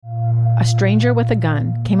a stranger with a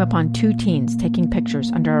gun came upon two teens taking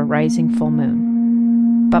pictures under a rising full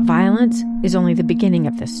moon. But violence is only the beginning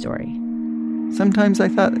of this story. Sometimes I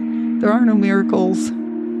thought, there are no miracles.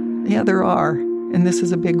 Yeah, there are, and this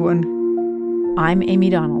is a big one. I'm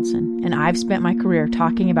Amy Donaldson, and I've spent my career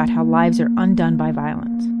talking about how lives are undone by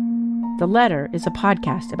violence. The Letter is a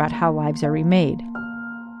podcast about how lives are remade.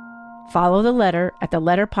 Follow The Letter at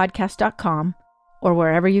theletterpodcast.com or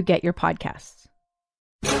wherever you get your podcasts.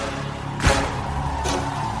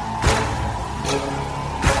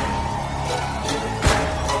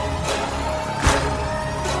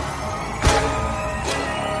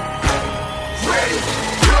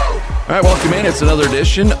 All right, welcome in. It's another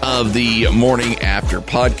edition of the Morning After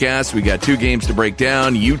podcast. We got two games to break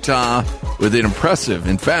down. Utah with an impressive,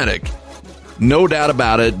 emphatic, no doubt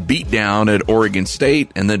about it, beat down at Oregon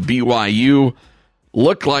State, and then BYU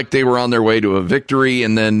looked like they were on their way to a victory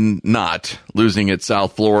and then not, losing at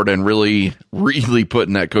South Florida and really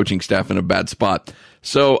putting that coaching staff in a bad spot.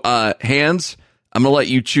 So, Hans, I'm going to let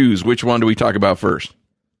you choose. Which one do we talk about first?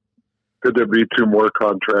 Could there be two more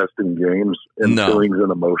contrasting games in feelings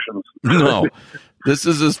and emotions? No. This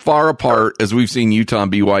is as far apart as we've seen Utah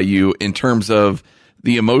and BYU in terms of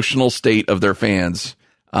the emotional state of their fans.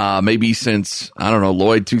 Maybe since, I don't know,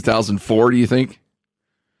 Lloyd 2004, do you think?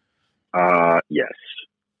 Yes.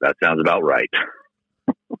 That sounds about right.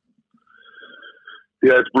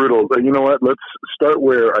 Yeah, it's brutal. But you know what? Let's start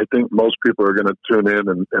where I think most people are going to tune in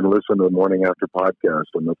and listen to the Morning After podcast,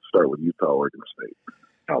 and let's start with Utah, Oregon State.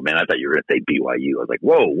 Oh, man, I thought you were going to say BYU. I was like,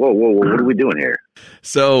 whoa, what are we doing here?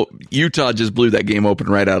 So Utah just blew that game open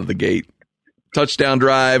right out of the gate. Touchdown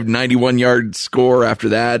drive, 91-yard score after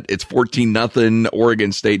that. It's 14-0.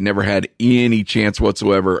 Oregon State never had any chance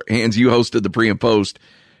whatsoever. Hans, you hosted the pre and post,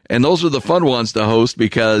 and those are the fun ones to host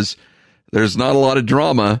because there's not a lot of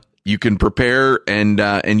drama. You can prepare, and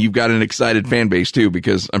you've got an excited fan base, too,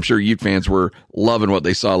 because I'm sure Ute fans were loving what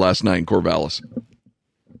they saw last night in Corvallis.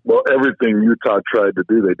 Well, everything Utah tried to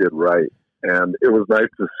do, they did right. And it was nice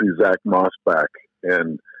to see Zach Moss back.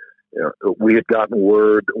 And you know, we had gotten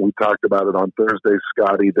word, we talked about it on Thursday,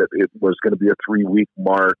 Scotty, that it was going to be a 3-week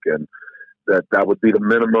mark and that would be the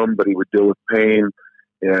minimum, but he would deal with pain.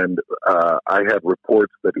 And I had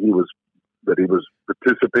reports that he was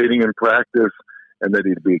participating in practice and that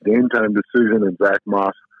he'd be a game time decision. And Zach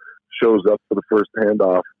Moss shows up for the first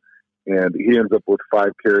handoff. And he ends up with 5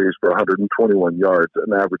 carries for 121 yards,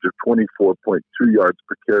 an average of 24.2 yards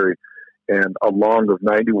per carry, and a long of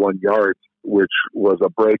 91 yards, which was a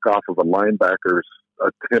break off of a linebacker's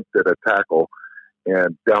attempt at a tackle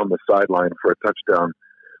and down the sideline for a touchdown.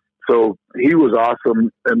 So he was awesome.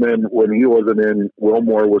 And then when he wasn't in,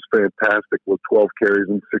 Wilmore was fantastic with 12 carries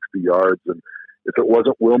and 60 yards. And if it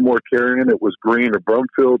wasn't Wilmore carrying, it was Green or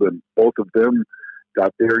Brumfield, and both of them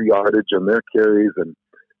got their yardage and their carries, and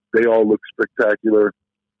they all look spectacular.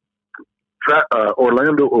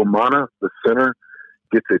 Orlando Umana, the center,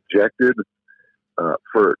 gets ejected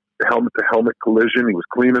for helmet-to-helmet collision. He was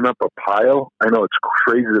cleaning up a pile. I know it's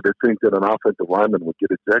crazy to think that an offensive lineman would get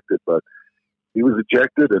ejected, but he was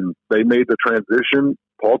ejected, and they made the transition.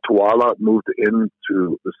 Paul Tuala moved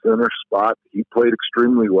into the center spot. He played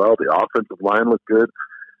extremely well. The offensive line looked good.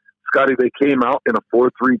 Scotty, they came out in a 4-3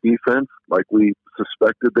 defense like we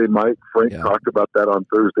suspected they might. Frank talked about that on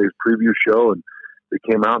Thursday's preview show, and they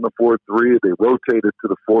came out in a 4-3. They rotated to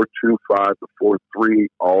the 4-2-5, the 4-3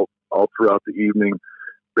 all throughout the evening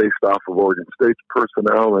based off of Oregon State's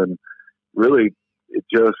personnel. And really, it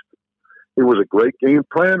was a great game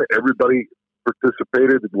plan. Everybody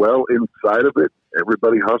participated well inside of it.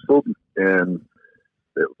 Everybody hustled, and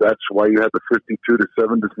that's why you had the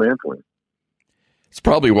 52-7 dismantling. It's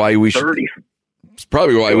probably why we should. 30. It's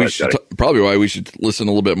probably why we should listen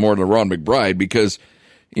a little bit more to Ron McBride, because,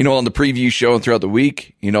 you know, on the preview show and throughout the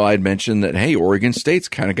week, you know, I'd mentioned that, hey, Oregon State's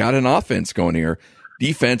kind of got an offense going here.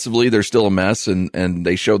 Defensively, they're still a mess, and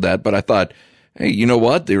they showed that. But I thought, hey, you know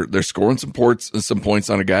what? They're scoring some points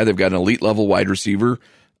on a guy. They've got an elite level wide receiver.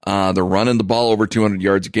 They're running the ball over 200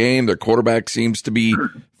 yards a game. Their quarterback seems to be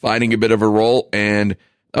finding a bit of a role. And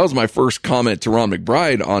that was my first comment to Ron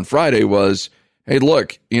McBride on Friday was, hey,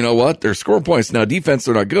 look, you know what? They're scoring points. Now, defense,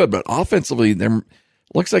 they're not good, but offensively,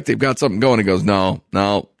 looks like they've got something going. He goes, no,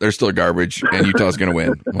 they're still garbage, and Utah's going to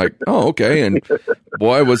win. I'm like, oh, okay. And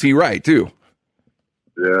boy, was he right, too.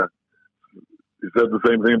 Yeah. He said the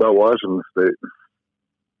same thing about Washington State.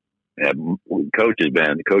 Yeah, coach has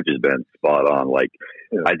been spot on. Like,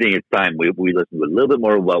 I think it's time we listen to a little bit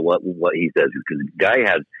more about what he says, because the guy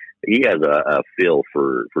has a feel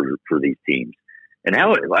for these teams. And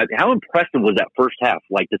how impressive was that first half?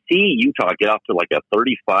 Like, to see Utah get off to like a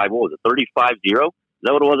 35, 35-0,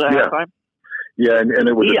 that what it was at halftime? Yeah, and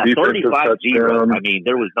it was a defensive 35-0. I mean,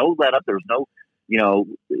 there was no let up. There was no,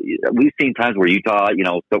 we've seen times where Utah,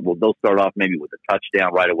 they'll start off maybe with a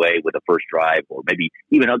touchdown right away with the first drive, or maybe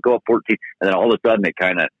even go up 14, and then all of a sudden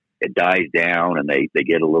it dies down, and they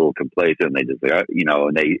get a little complacent, and they just,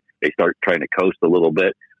 and they start trying to coast a little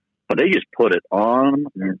bit. But they just put it on them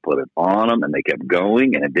and put it on them, and they kept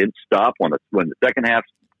going, and it didn't stop when the second half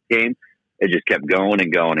came. It just kept going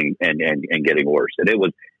and going and getting worse. And it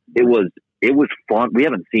was fun. We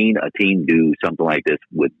haven't seen a team do something like this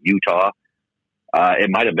with Utah. It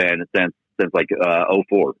might have been since like 04,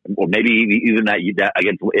 or maybe even that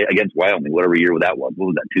against Wyoming, whatever year that was. What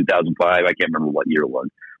was that? 2005? I can't remember what year it was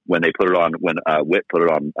when they put it on. When Witt put it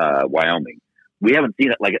on Wyoming. We haven't seen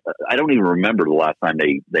it. Like, I don't even remember the last time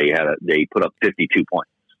they put up 52 points.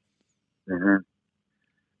 Mm-hmm.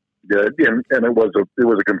 Yeah, and it was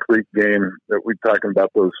a complete game. That we're talking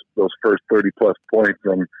about those first 30+ points,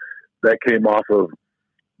 and that came off of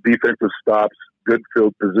defensive stops, good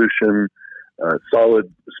field position,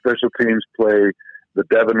 solid special teams play, the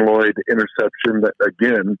Devin Lloyd interception. That,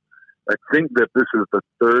 again, I think that this is the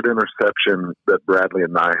third interception that Bradley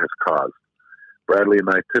and I has caused. Bradley and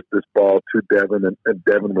I tipped this ball to Devin, and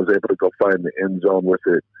Devin was able to go find the end zone with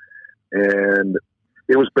it. And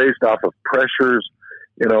it was based off of pressures.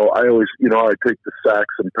 I always, I take the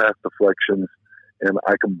sacks and pass deflections, and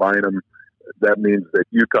I combine them. That means that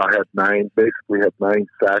Utah had basically had 9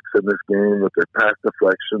 sacks in this game with their pass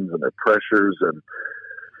deflections and their pressures, and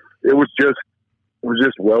it was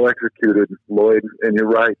just well executed, Lloyd. And you're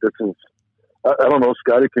right. This is, I don't know,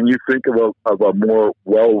 Scotty. Can you think of a more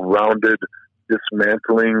well-rounded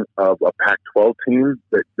dismantling of a Pac-12 team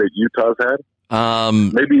that Utah's had?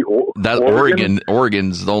 Maybe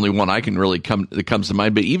Oregon's the only one I can really that comes to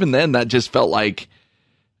mind. But even then, that just felt like,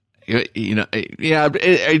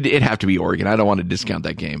 it'd have to be Oregon. I don't want to discount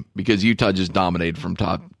that game because Utah just dominated from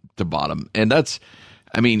top to bottom. And that's,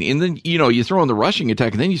 and then, you throw in the rushing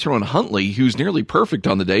attack, and then you throw in Huntley, who's nearly perfect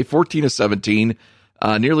on the day, 14 of 17,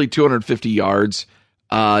 nearly 250 yards,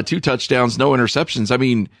 2 touchdowns, no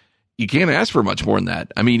interceptions. You can't ask for much more than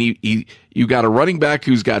that. You got a running back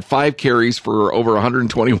who's got 5 carries for over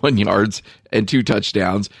 121 yards and 2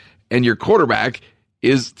 touchdowns, and your quarterback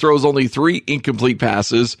throws only 3 incomplete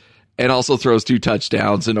passes and also throws 2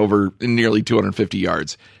 touchdowns and nearly 250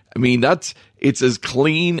 yards. It's as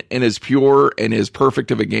clean and as pure and as perfect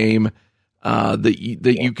of a game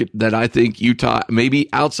that I think Utah, maybe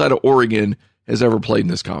outside of Oregon, has ever played in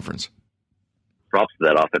this conference. Props to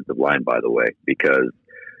that offensive line, by the way, because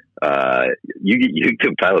you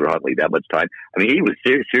give Tyler Huntley that much time. He was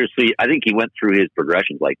seriously. I think he went through his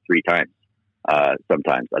progressions like 3 times.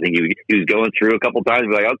 Sometimes I think he was going through a couple times,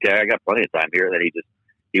 like, okay, I got plenty of time here. And then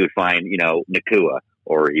he would find Nakua,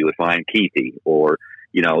 or he would find Keithy, or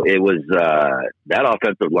it was that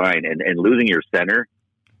offensive line and losing your center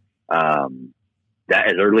that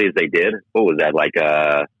as early as they did. What was that like?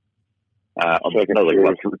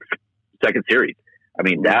 Second series.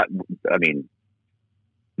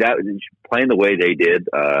 That playing the way they did,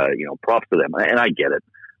 props to them. And I get it.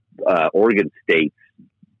 Oregon State's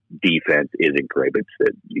defense isn't great,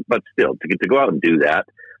 but still, to go out and do that,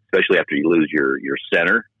 especially after you lose your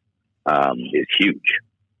center, is huge.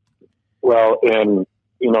 Well, and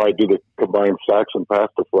I do the combined sacks and pass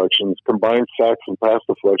deflections. Combined sacks and pass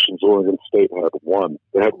deflections, Oregon State had 1.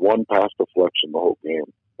 They had 1 pass deflection the whole game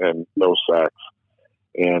and no sacks.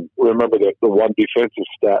 And remember that the one defensive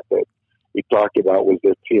stat that we talked about was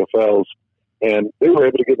their TFLs, and they were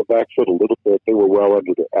able to get the back foot a little bit. They were well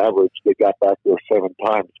under the average. They got back there 7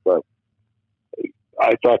 times, but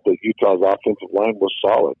I thought that Utah's offensive line was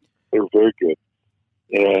solid. They were very good.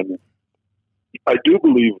 And I do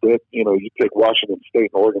believe that, you take Washington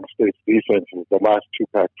State and Oregon State's defenses, the last 2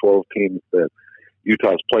 Pac-12 teams that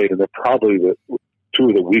Utah's played, and they're probably 2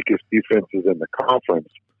 of the weakest defenses in the conference.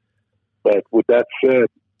 But with that said,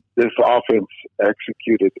 this offense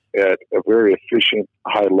executed at a very efficient,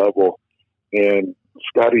 high level. And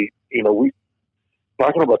Scotty, we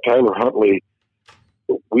talking about Tyler Huntley,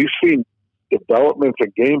 we've seen developments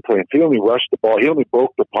and game plans. He only rushed the ball. He only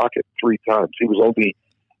broke the pocket 3 times. He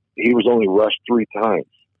was only rushed 3 times.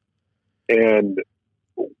 And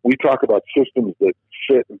we talk about systems that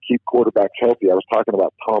fit and keep quarterbacks healthy. I was talking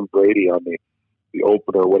about Tom Brady on the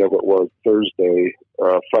opener, whatever it was, Thursday,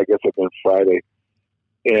 I guess it been Friday,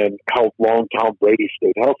 and how long Tom Brady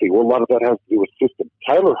stayed healthy. Well, a lot of that has to do with system.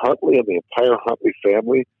 Tyler Huntley and the entire Huntley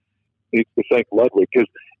family needs to thank Ludwig, because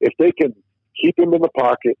if they can keep him in the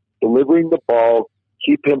pocket, delivering the ball,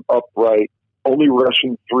 keep him upright, only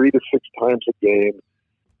rushing 3 to 6 times a game,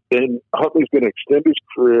 then Huntley's going to extend his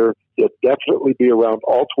career. He'll definitely be around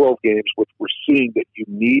all 12 games, which we're seeing that you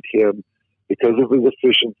need him because of his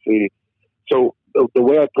efficiency. So the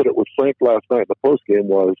way I put it with Frank last night in the postgame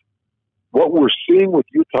was, what we're seeing with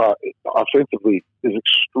Utah offensively is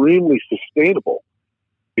extremely sustainable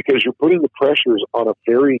because you're putting the pressures on a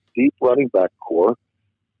very deep running back core.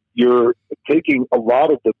 You're taking a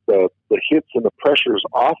lot of the hits and the pressures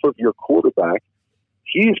off of your quarterback.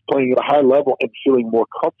 He's playing at a high level and feeling more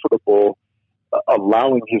comfortable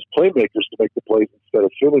allowing his playmakers to make the plays instead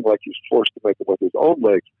of feeling like he's forced to make them with his own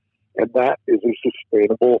legs. And that is a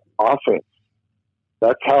sustainable offense.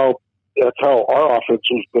 That's how our offense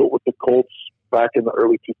was built with the Colts back in the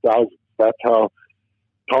early 2000s. That's how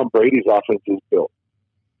Tom Brady's offense is built.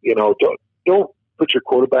 You know, don't put your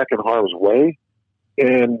quarterback in harm's way.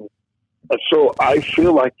 And so I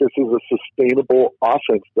feel like this is a sustainable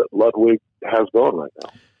offense that Ludwig has going right now.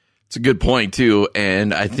 It's a good point, too.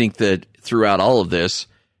 And I think that throughout all of this,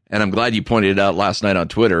 and I'm glad you pointed it out last night on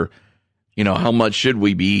Twitter, you know, how much should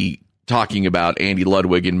we be talking about Andy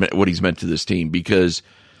Ludwig and what he's meant to this team? Because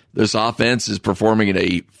this offense is performing at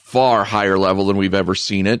a far higher level than we've ever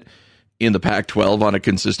seen it in the Pac-12 on a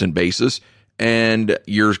consistent basis. And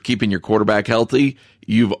you're keeping your quarterback healthy.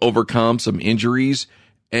 You've overcome some injuries,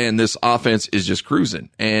 and this offense is just cruising.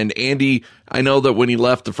 And Andy, I know that when he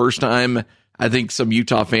left the first time, I think some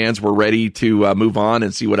Utah fans were ready to move on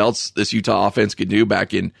and see what else this Utah offense could do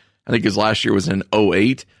back in, I think his last year was in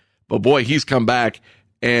 2008. But boy, he's come back,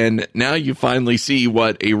 and now you finally see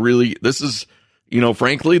what this is, you know,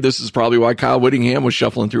 frankly, this is probably why Kyle Whittingham was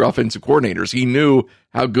shuffling through offensive coordinators. He knew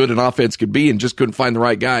how good an offense could be and just couldn't find the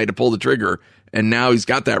right guy to pull the trigger. And now he's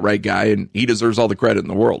got that right guy, and he deserves all the credit in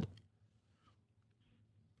the world.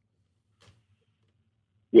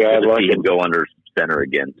 Yeah, I'd like him go under center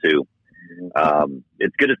again too.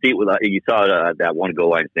 It's good to see it with you saw that one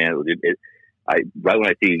goal line stand. Right when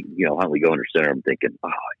I see Huntley go under center, I'm thinking, oh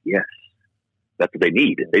yes, that's what they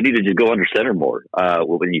need. They need to just go under center more.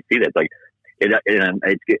 When you see that, it's like,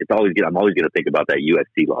 it's always good. I'm always going to think about that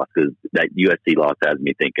USC loss because that USC loss has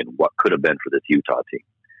me thinking what could have been for this Utah team.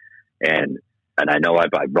 And I know I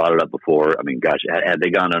brought it up before. I mean, gosh, had they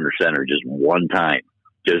gone under center just one time,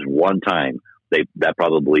 they're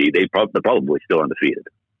probably still undefeated.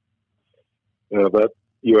 Yeah, that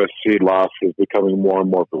USC loss is becoming more and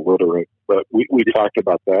more belligerent. But we talked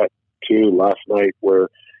about that too last night, where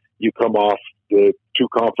you come off the two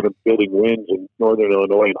confident building wins in Northern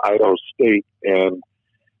Illinois and Idaho State and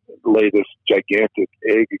lay this gigantic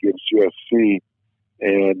egg against USC.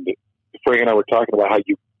 And Frank and I were talking about how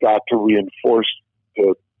you got to reinforce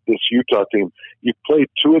this Utah team. You played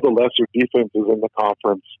two of the lesser defenses in the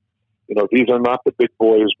conference. You know, these are not the big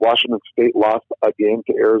boys. Washington State lost again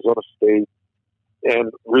to Arizona State.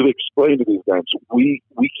 And really explain to these guys, we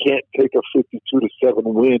can't take a 52-7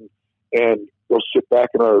 win and go sit back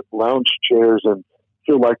in our lounge chairs and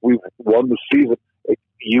feel like we've won the season. Like,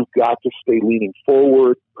 you've got to stay leaning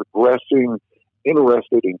forward, progressing,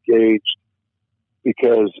 interested, engaged,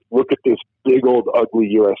 because look at this big old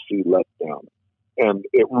ugly USC letdown. And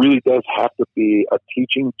it really does have to be a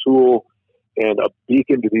teaching tool and a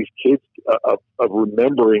beacon to these kids of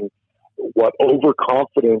remembering what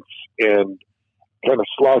overconfidence and kind of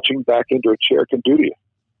slouching back into a chair can do to you.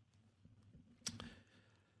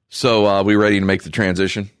 So we ready to make the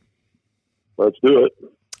transition? Let's do it.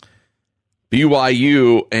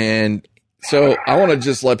 BYU, and so I want to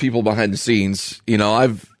just let people behind the scenes. You know,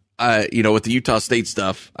 with the Utah State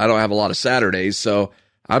stuff, I don't have a lot of Saturdays, so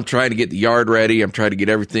I'm trying to get the yard ready. I'm trying to get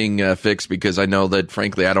everything fixed because I know that,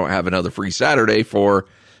 frankly, I don't have another free Saturday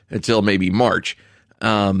until maybe March.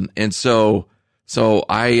 And so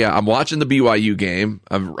I'm watching the BYU game.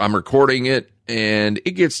 I'm recording it, and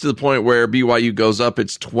it gets to the point where BYU goes up.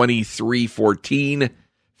 It's 23-14.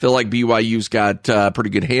 Feel like BYU's got a pretty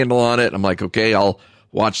good handle on it. I'm like, okay, I'll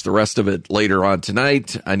watch the rest of it later on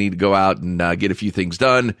tonight. I need to go out and get a few things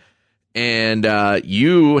done. And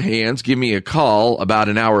you, Hans, give me a call about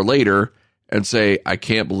an hour later and say, I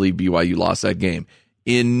can't believe BYU lost that game.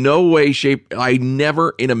 In no way, shape, I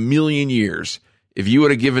never in a million years, if you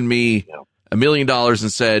would have given me $1 million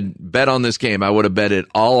and said, bet on this game, I would have bet it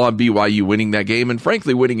all on BYU winning that game, and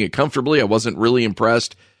frankly, winning it comfortably. I wasn't really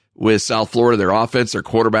impressed with South Florida, their offense. Their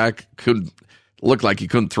quarterback looked like he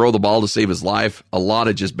couldn't throw the ball to save his life. A lot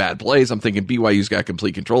of just bad plays. I'm thinking BYU's got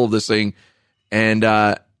complete control of this thing. And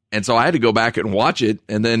so I had to go back and watch it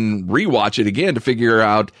and then rewatch it again to figure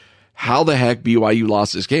out how the heck BYU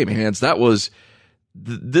lost this game. Hans, that was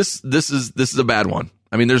this is a bad one.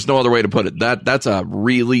 I mean, there's no other way to put it. That's a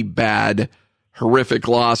really bad, horrific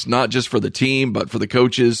loss, not just for the team, but for the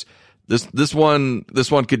coaches. This one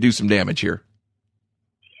could do some damage here.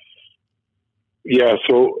 Yeah,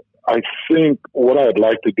 so I think what I'd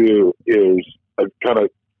like to do is kind of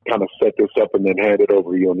set this up and then hand it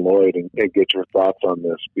over to you and Lloyd and get your thoughts on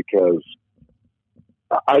this, because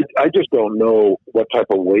I just don't know what type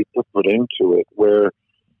of weight to put into it, where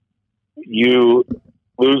you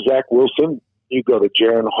lose Zach Wilson, you go to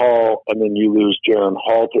Jaron Hall, and then you lose Jaron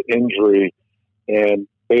Hall to injury, and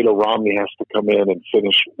Beta Romney has to come in and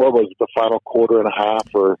finish, what was it, the final quarter and a half,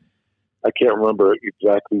 or I can't remember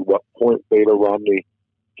exactly what point Beta Romney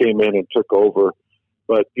came in and took over.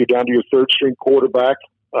 But you're down to your third-string quarterback.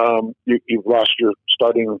 You've lost your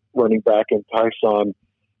starting running back in Tyson.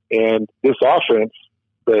 And this offense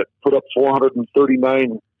that put up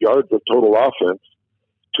 439 yards of total offense,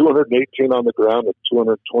 218 on the ground and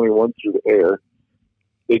 221 through the air.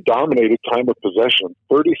 They dominated time of possession,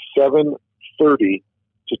 37-30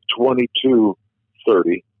 to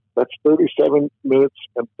 22-30. That's 37 minutes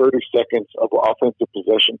and 30 seconds of offensive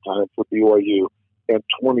possession time for BYU and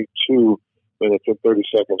 22 minutes and 30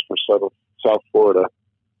 seconds for South Florida.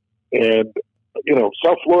 And,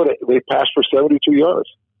 South Florida, they passed for 72 yards.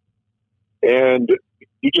 And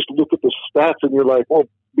you just look at the stats and you're like, well,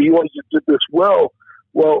 BYU did this well.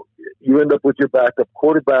 Well, you end up with your backup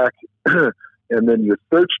quarterback and then your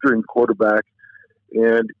third-string quarterback,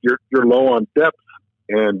 and you're low on depth.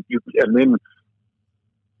 And then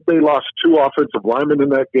they lost 2 offensive linemen in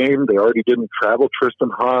that game. They already didn't travel Tristan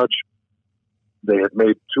Hodge. They had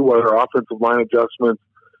made 2 other offensive line adjustments.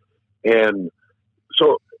 And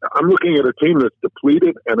so I'm looking at a team that's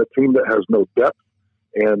depleted and a team that has no depth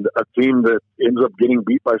and a team that ends up getting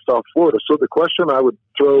beat by South Florida. So the question I would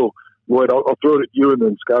throw, Lloyd, I'll throw it at you, and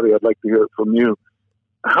then Scotty, I'd like to hear it from you.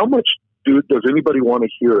 How much does anybody want to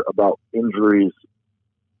hear about injuries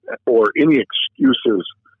or any excuses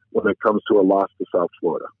when it comes to a loss to South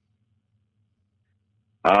Florida?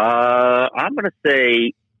 I'm going to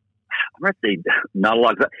say not a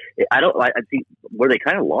lot. I think where they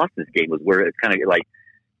kind of lost this game was where it's kind of like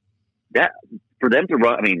that for them to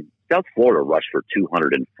run. I mean, South Florida rushed for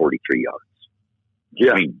 243 yards.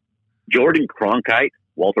 Yeah. I mean, Jordan Cronkite,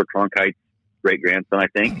 Walter Cronkite's great grandson, I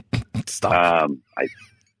think. Stop. I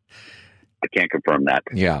can't confirm that.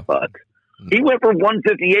 Yeah. But he went for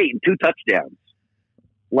 158 and 2 touchdowns.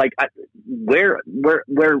 Like where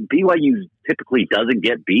BYU typically doesn't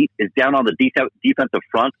get beat is down on the defensive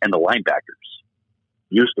front and the linebackers.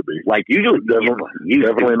 Used to be. Like usually,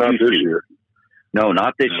 definitely not this year. No,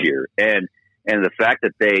 not this year. And the fact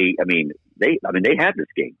that they had this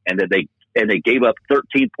game and that they gave up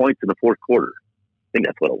 13 points in the fourth quarter. I think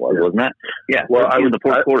that's what it was, wasn't that? Yeah. Well, in the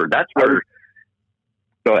fourth quarter. That's where.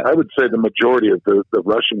 Go ahead. I would say the majority of the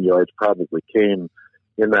rushing yards probably came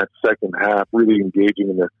in that second half, really engaging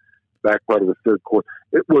in the back part of the third quarter.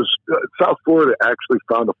 It was South Florida actually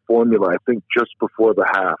found a formula, I think, just before the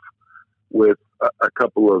half with a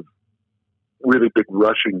couple of really big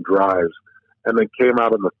rushing drives, and then came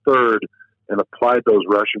out in the third and applied those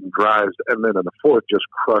rushing drives, and then in the fourth just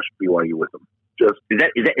crushed BYU with them. Is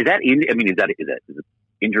it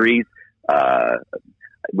injuries?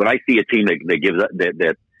 When I see a team that gives up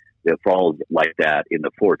that falls like that in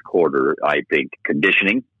the fourth quarter, I think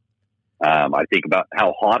conditioning. I think about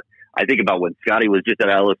how hot. I think about when Scotty was just at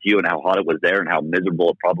LSU and how hot it was there and how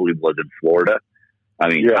miserable it probably was in Florida. I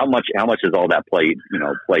mean, how much does all that play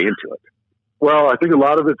into it? Well, I think a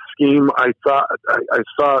lot of it's scheme. I saw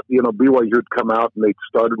BYU had come out and they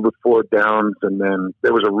started with 4 downs, and then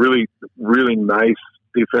there was a really, really nice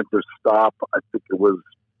defensive stop. I think it was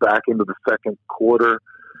back into the second quarter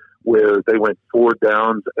where they went 4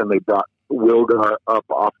 downs and they brought Wilgar up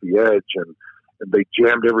off the edge and they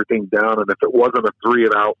jammed everything down. And if it wasn't a 3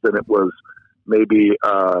 and out, then it was maybe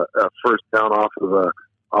a first down off of a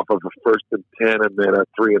 1st and 10, and then a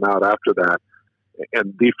 3 and out after that.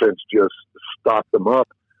 And defense just stopped them up.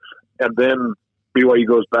 And then BYU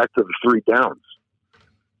goes back to the 3 downs.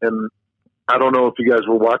 And I don't know if you guys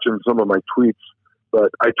were watching some of my tweets,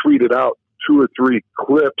 but I tweeted out 2 or 3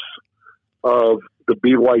 clips of the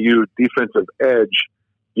BYU defensive edge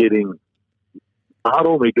getting, not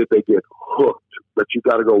only did they get hooked, but you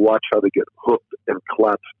got to go watch how they get hooked and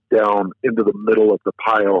collapsed down into the middle of the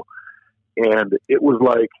pile. And it was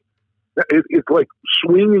like, it's like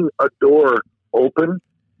swinging a door open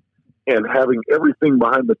and having everything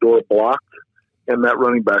behind the door blocked, and that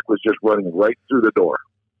running back was just running right through the door.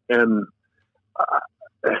 And,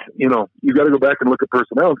 you got to go back and look at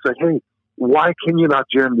personnel and say, hey, why can you not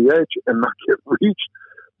jam the edge and not get reached?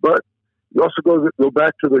 But you also go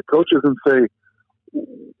back to the coaches and say,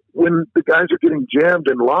 when the guys are getting jammed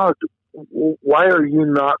and logged, why are you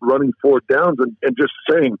not running 4 downs and just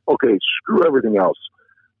saying, okay, screw everything else.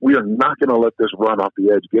 We are not going to let this run off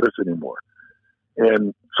the edge get us anymore.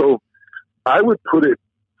 And so I would put it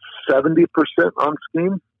 70% on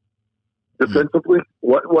scheme defensively,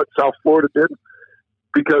 what South Florida did,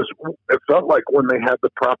 because it felt like when they had the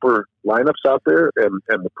proper lineups out there and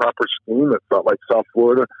the proper scheme, it felt like South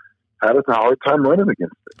Florida had a hard time running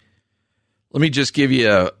against it. Let me just give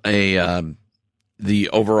you the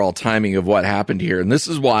overall timing of what happened here. And this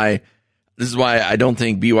is why I don't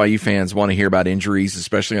think BYU fans want to hear about injuries,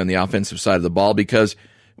 especially on the offensive side of the ball, because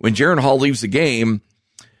when Jaron Hall leaves the game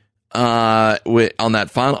on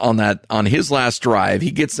his last drive,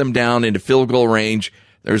 he gets them down into field goal range.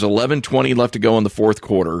 There's 11:20 left to go in the fourth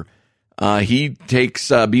quarter. He takes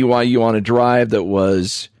BYU on a drive that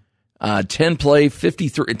was 10 plays,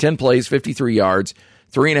 53 yards,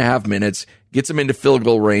 3.5 minutes, gets him into field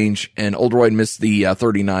goal range, and Oldroyd missed the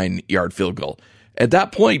 39-yard field goal. At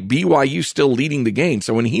that point, BYU's still leading the game.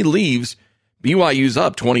 So when he leaves, BYU's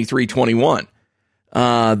up 23-21.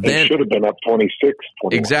 Then should have been up 26-21.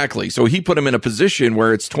 Exactly. So he put him in a position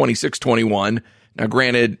where it's 26-21. Now,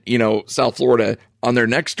 granted, South Florida on their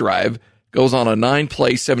next drive goes on a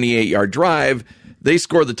 9-play, 78-yard drive. They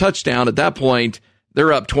score the touchdown. At that point,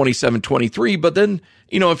 they're up 27-23. But then,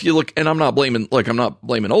 if you look, and I'm not blaming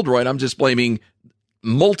Oldroyd. I'm just blaming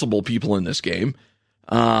multiple people in this game.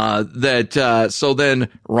 So then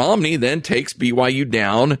Romney then takes BYU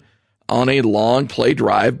down on a long play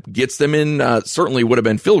drive, gets them in, certainly would have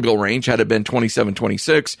been field goal range had it been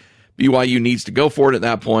 27-26. BYU needs to go for it at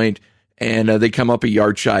that point, and they come up a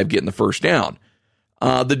yard shy of getting the first down.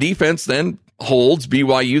 The defense then holds.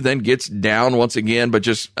 BYU then gets down once again, but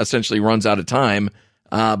just essentially runs out of time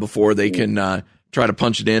before they can try to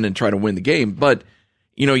punch it in and try to win the game. But,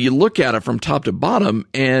 you look at it from top to bottom,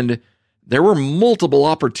 and there were multiple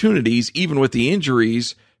opportunities, even with the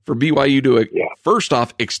injuries, for BYU to, first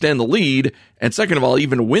off, extend the lead, and second of all,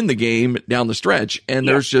 even win the game down the stretch. And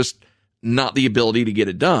there's just not the ability to get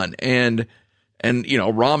it done. And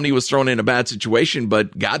Romney was thrown in a bad situation,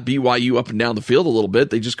 but got BYU up and down the field a little bit.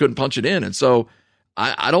 They just couldn't punch it in. And so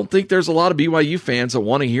I don't think there's a lot of BYU fans that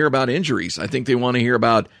want to hear about injuries. I think they want to hear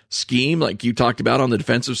about scheme, like you talked about on the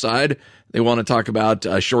defensive side. They want to talk about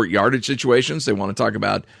short yardage situations. They want to talk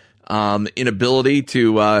about inability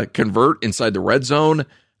to convert inside the red zone,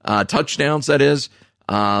 touchdowns, that is.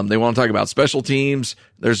 They want to talk about special teams.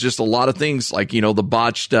 There's just a lot of things like, the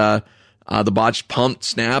botched punt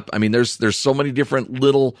snap. I mean, there's so many different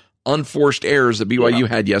little unforced errors that BYU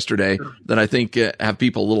had yesterday that I think have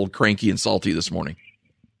people a little cranky and salty this morning.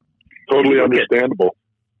 Totally understandable.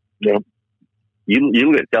 Yeah. You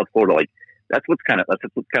look at South Florida, like that's what's kind of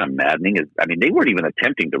maddening is, I mean, they weren't even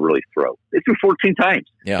attempting to really throw. They threw 14 times.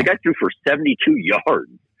 Yeah. The guy threw for 72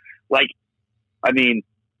 yards. Like, I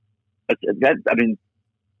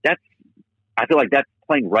feel like that's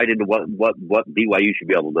playing right into what BYU should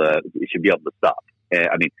be able to stop.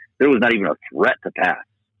 I mean, there was not even a threat to pass.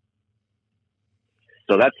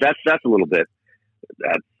 So that's a little bit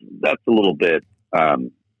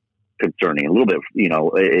concerning. A little bit,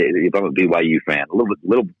 if I'm a BYU fan, a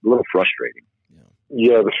little frustrating.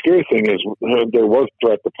 Yeah, the scary thing is there was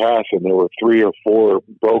threat to pass, and there were 3 or 4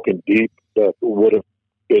 broken deep that would have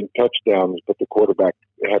been touchdowns, but the quarterback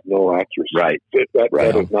had no accuracy. Right.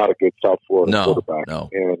 That is not a good South Florida quarterback. No.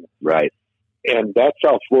 And that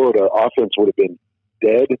South Florida offense would have been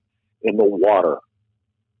dead in the water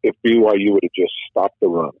if BYU would have just stopped the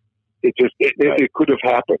run. It could have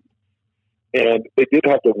happened. And they did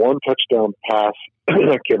have the one touchdown pass. I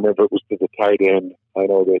can't remember if it was to the tight end. I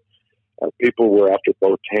know that people were after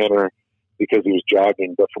Bo Tanner because he was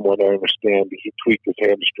jogging, but from what I understand, he tweaked his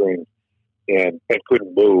hamstring and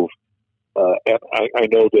couldn't move. And I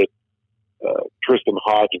know that Tristan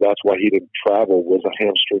Hodge, that's why he didn't travel, was a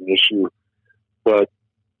hamstring issue. But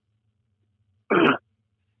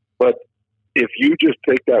if you just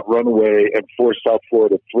take that runaway and force South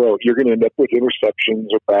Florida to throw, you're going to end up with interceptions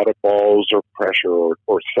or batted balls or pressure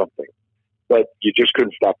or something. But you just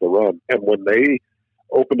couldn't stop the run. And when they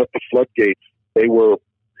opened up the floodgates, it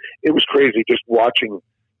was crazy just watching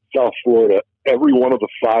South Florida. Every one of the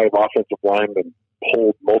 5 offensive linemen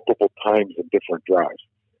pulled multiple times in different drives.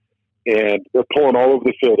 And they're pulling all over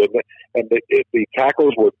the field. And the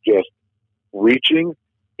tackles were just reaching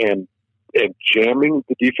and jamming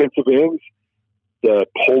the defensive ends. The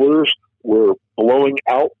pullers were blowing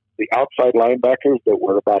out the outside linebackers that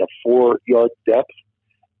were about a 4-yard depth.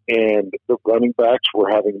 And the running backs were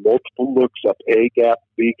having multiple looks up A gap,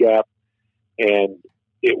 B gap. And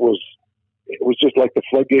it was just like the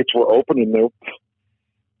floodgates were open, and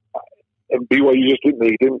BYU just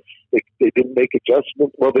didn't they didn't make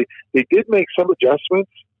adjustments. Well, they did make some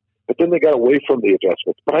adjustments, but then they got away from the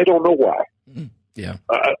adjustments. But I don't know why. Yeah,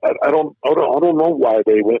 I don't know why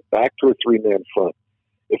they went back to a 3-man front.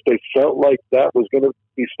 If they felt like that was going to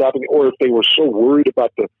be stopping, or if they were so worried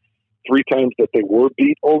about the 3 times that they were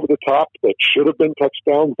beat over the top that should have been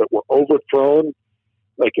touchdowns that were overthrown.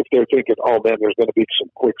 Like if they're thinking, oh man, there's going to be some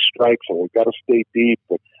quick strikes and we've got to stay deep.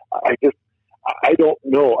 But I don't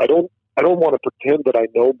know. I don't want to pretend that I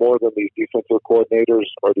know more than these defensive coordinators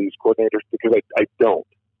or these coordinators, because I don't.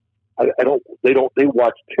 They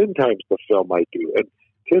watch 10 times the film I do and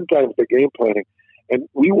 10 times the game planning. And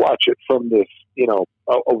we watch it from this,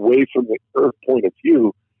 away from the earth point of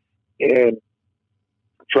view and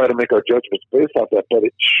try to make our judgments based off that. But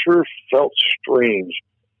it sure felt strange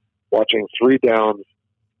watching 3 downs,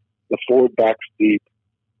 the forward backs deep,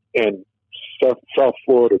 and South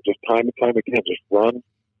Florida just time and time again, just run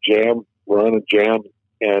and jam,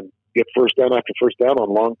 and get first down after first down on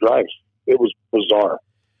long drives. It was bizarre.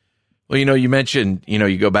 Well, you mentioned,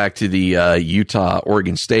 you go back to the Utah,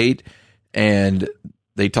 Oregon State, and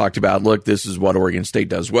they talked about, look, this is what Oregon State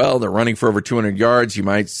does well. They're running for over 200 yards. You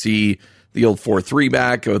might see the old 4-3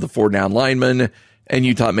 back or the 4-down lineman, and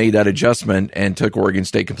Utah made that adjustment and took Oregon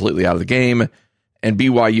State completely out of the game. And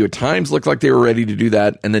BYU at times looked like they were ready to do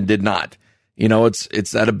that and then did not.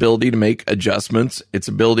 It's that ability to make adjustments. It's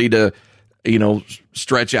ability to,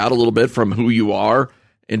 stretch out a little bit from who you are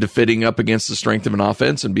into fitting up against the strength of an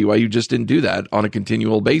offense, and BYU just didn't do that on a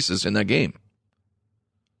continual basis in that game.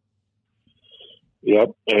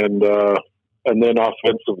 Yep, and then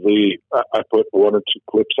offensively, I put 1 or 2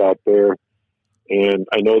 clips out there, and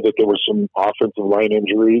I know that there were some offensive line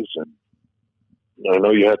injuries, and I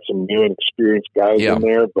know you had some new and experienced guys in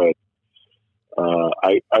there, but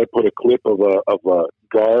I put a clip of a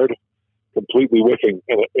guard completely whiffing,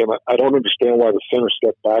 and I don't understand why the center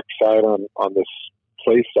stepped backside on this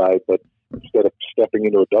play side, but instead of stepping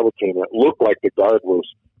into a double team, it looked like the guard was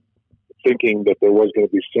thinking that there was going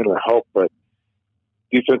to be center help, but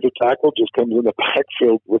defensive tackle just comes in the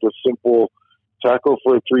backfield with a simple tackle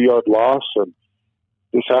for a 3-yard loss, and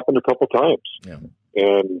this happened a couple times. Yeah.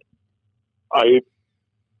 And I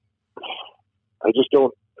just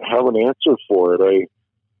don't have an answer for it. I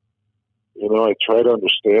try to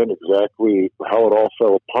understand exactly how it all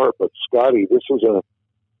fell apart, but Scotty, this is a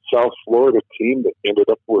South Florida team that ended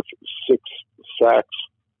up with 6 sacks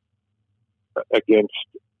against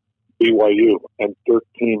BYU and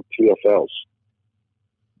 13 TFLs.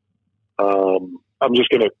 I'm just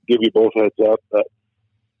going to give you both heads up that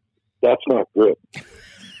that's not good.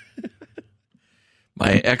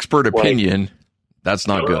 My expert opinion, that's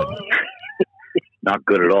not good. Not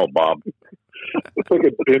good at all, Bob. It's like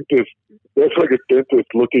a dentist. That's like a dentist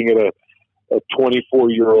looking at a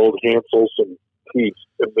 24-year-old Hans Olsen teeth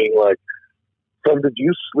and being like, "Son, did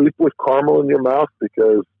you sleep with caramel in your mouth?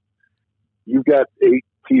 Because you got 8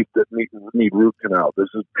 teeth that need root canal. This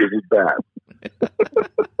is bad."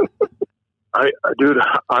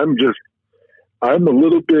 I'm a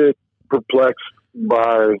little bit perplexed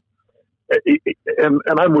by, and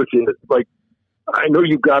I'm with you. Like, I know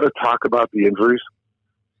you got to talk about the injuries,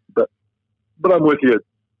 but I'm with you.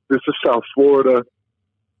 This is South Florida,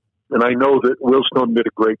 and I know that Will Snowden did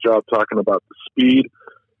a great job talking about the speed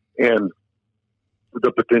and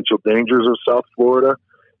the potential dangers of South Florida.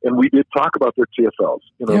 And we did talk about their TFLs.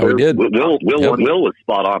 We did. Will was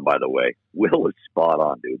spot on, by the way. Will was spot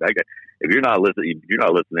on, dude. That guy, if you're not listening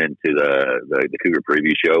to the Cougar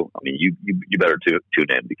preview show, I mean, you better tune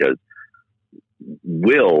in, because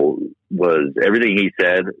Will was, everything he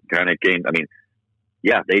said kind of came. I mean,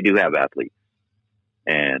 yeah, they do have athletes,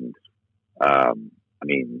 and I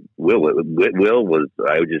mean, Will was.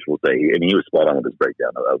 I just will say, and he was spot on with his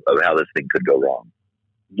breakdown of how this thing could go wrong.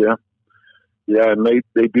 Yeah. Yeah, and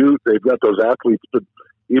they've got those athletes, but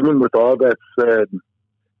even with all that said,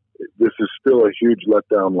 this is still a huge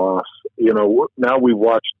letdown loss. Now we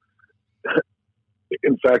watched,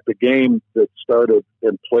 in fact, the game that started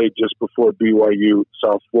and played just before BYU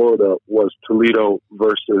South Florida was Toledo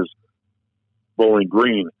versus Bowling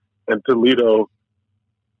Green, and Toledo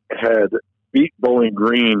had beat Bowling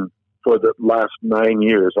Green for the last 9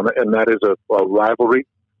 years, and that is a rivalry.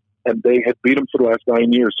 And they had beat them for the last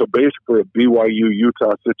 9 years. So basically a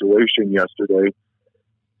BYU-Utah situation yesterday.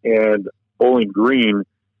 And Bowling Green,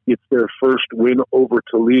 it's their first win over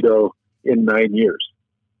Toledo in 9 years.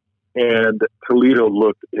 And Toledo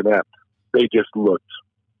looked inept. They just looked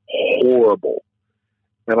horrible.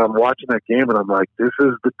 And I'm watching that game, and I'm like, this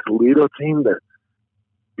is the Toledo team that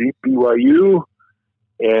beat BYU?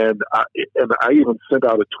 And I even sent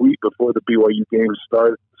out a tweet before the BYU game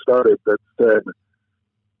started that said,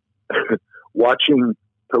 watching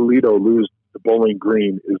Toledo lose to Bowling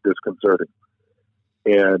Green is disconcerting.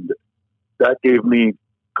 And that gave me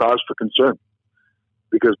cause for concern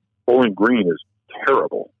because Bowling Green is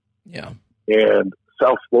terrible. Yeah. And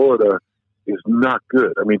South Florida is not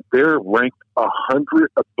good. I mean, they're ranked 100,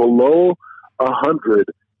 below 100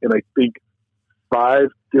 in, I think, 5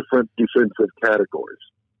 different defensive categories.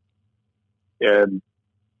 And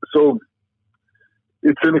so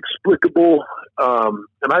it's inexplicable.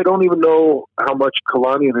 And I don't even know how much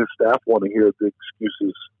Kalani and his staff want to hear the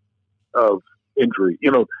excuses of injury.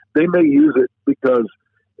 You know, they may use it because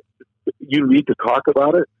you need to talk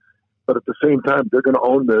about it, but at the same time, they're going to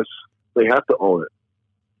own this. They have to own it.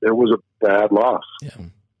 There was a bad loss. Yeah.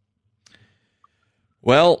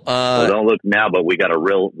 Well, don't look now, but we got a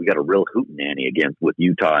real hootenanny against with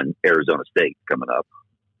Utah and Arizona State coming up.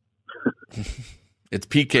 It's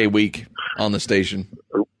PK week on the station.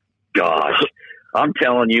 Gosh, I'm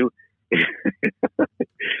telling you,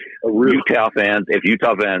 Utah fans,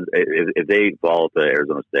 if they fall to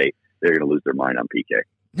Arizona State, they're going to lose their mind on PK.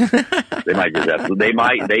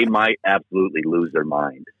 They might absolutely lose their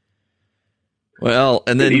mind. Well,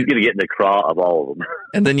 and then he's going to get in the craw of all of them.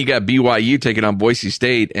 And then you got BYU taking on Boise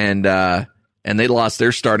State, and they lost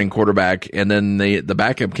their starting quarterback, and then the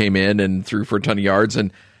backup came in and threw for a ton of yards.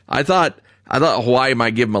 And I thought Hawaii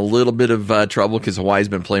might give them a little bit of trouble because Hawaii's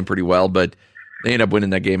been playing pretty well, but they ended up winning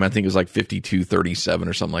that game. I think it was like 52-37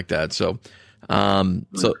 or something like that. So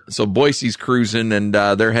Boise's cruising, and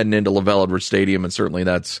they're heading into LaVell Edwards Stadium, and certainly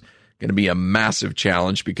that's going to be a massive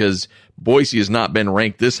challenge because Boise has not been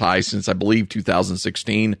ranked this high since, I believe,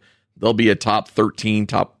 2016. They'll be a top 13,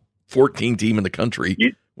 top 14 team in the country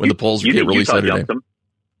when the polls get released Saturday.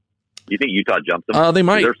 You think Utah jumps them? They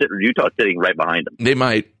might. Utah's sitting right behind them. They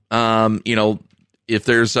might. If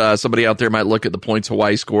there's somebody out there might look at the points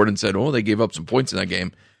Hawaii scored and said, oh, they gave up some points in that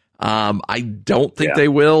game. I don't think they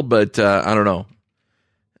will, but I don't know.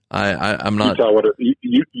 I'm not.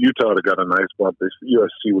 Utah would have got a nice bump.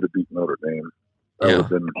 USC would have beat Notre Dame. That would have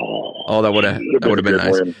been. That would have been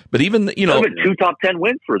nice. Win. But even that would have been 2 top 10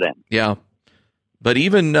 wins for them. Yeah, but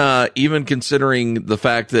even considering the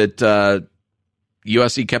fact that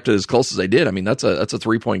USC kept it as close as they did, I mean that's a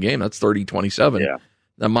 3-point game. That's 30-27. Yeah,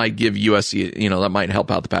 that might give USC. That might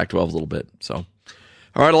help out the Pac-12 a little bit. So, all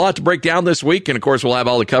right, a lot to break down this week, and of course we'll have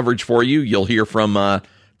all the coverage for you. You'll hear from Kalani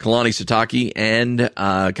Sitake and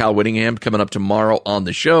Kyle Whittingham coming up tomorrow on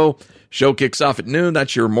the show. Show kicks off at noon.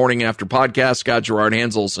 That's your morning after podcast. Scott Garrard,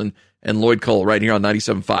 Hans Olsen, and Lloyd Cole right here on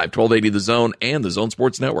 97.5, 1280 The Zone and the Zone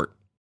Sports Network.